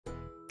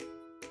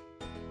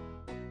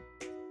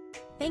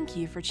Thank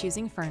you for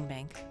choosing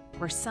Fernbank,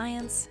 where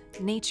science,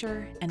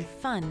 nature, and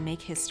fun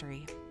make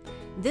history.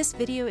 This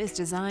video is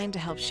designed to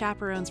help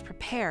chaperones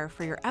prepare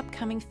for your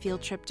upcoming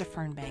field trip to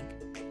Fernbank.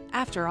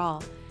 After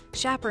all,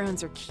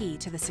 chaperones are key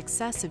to the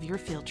success of your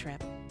field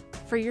trip.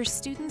 For your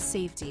students'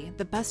 safety,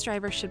 the bus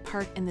driver should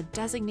park in the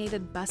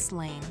designated bus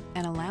lane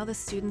and allow the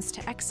students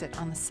to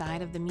exit on the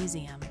side of the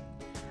museum.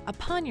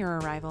 Upon your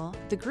arrival,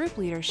 the group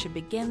leader should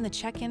begin the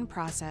check-in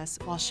process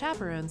while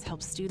chaperones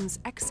help students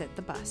exit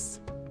the bus.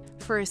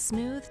 For a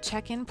smooth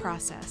check-in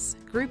process,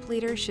 group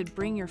leaders should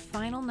bring your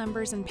final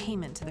numbers and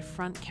payment to the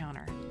front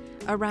counter.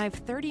 Arrive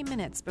 30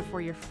 minutes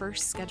before your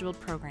first scheduled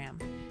program.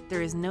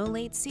 There is no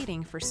late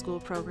seating for school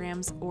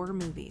programs or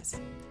movies.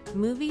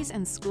 Movies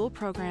and school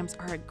programs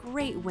are a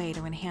great way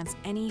to enhance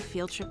any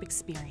field trip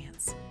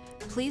experience.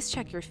 Please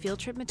check your field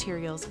trip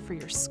materials for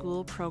your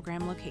school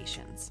program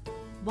locations.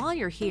 While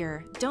you're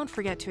here, don't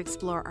forget to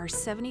explore our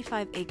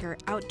 75-acre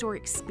outdoor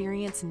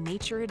experience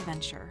nature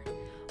adventure.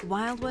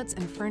 Wildwoods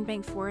and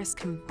Fernbank Forest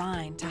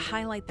combine to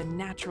highlight the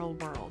natural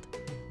world.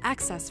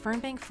 Access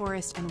Fernbank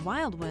Forest and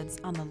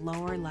Wildwoods on the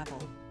lower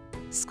level.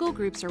 School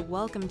groups are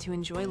welcome to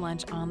enjoy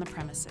lunch on the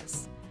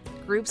premises.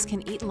 Groups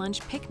can eat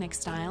lunch picnic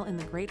style in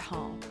the Great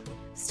Hall.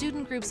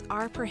 Student groups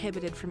are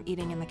prohibited from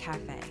eating in the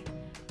cafe.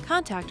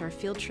 Contact our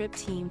field trip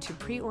team to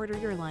pre-order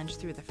your lunch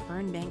through the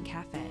Fernbank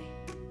Cafe.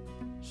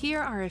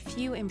 Here are a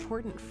few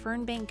important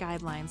Fernbank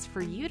guidelines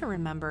for you to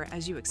remember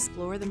as you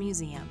explore the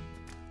museum.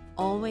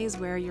 Always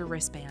wear your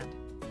wristband.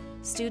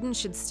 Students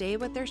should stay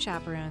with their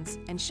chaperones,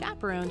 and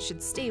chaperones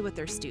should stay with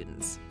their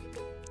students.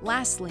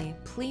 Lastly,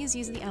 please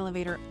use the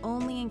elevator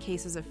only in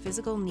cases of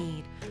physical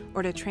need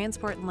or to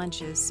transport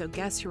lunches so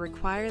guests who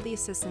require the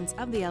assistance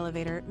of the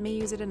elevator may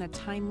use it in a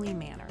timely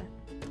manner.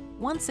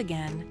 Once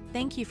again,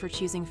 thank you for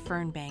choosing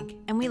Fernbank,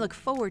 and we look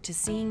forward to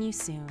seeing you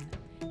soon.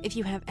 If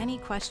you have any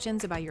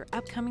questions about your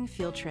upcoming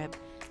field trip,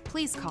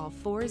 please call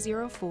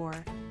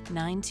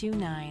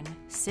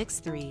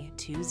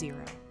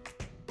 404-929-6320.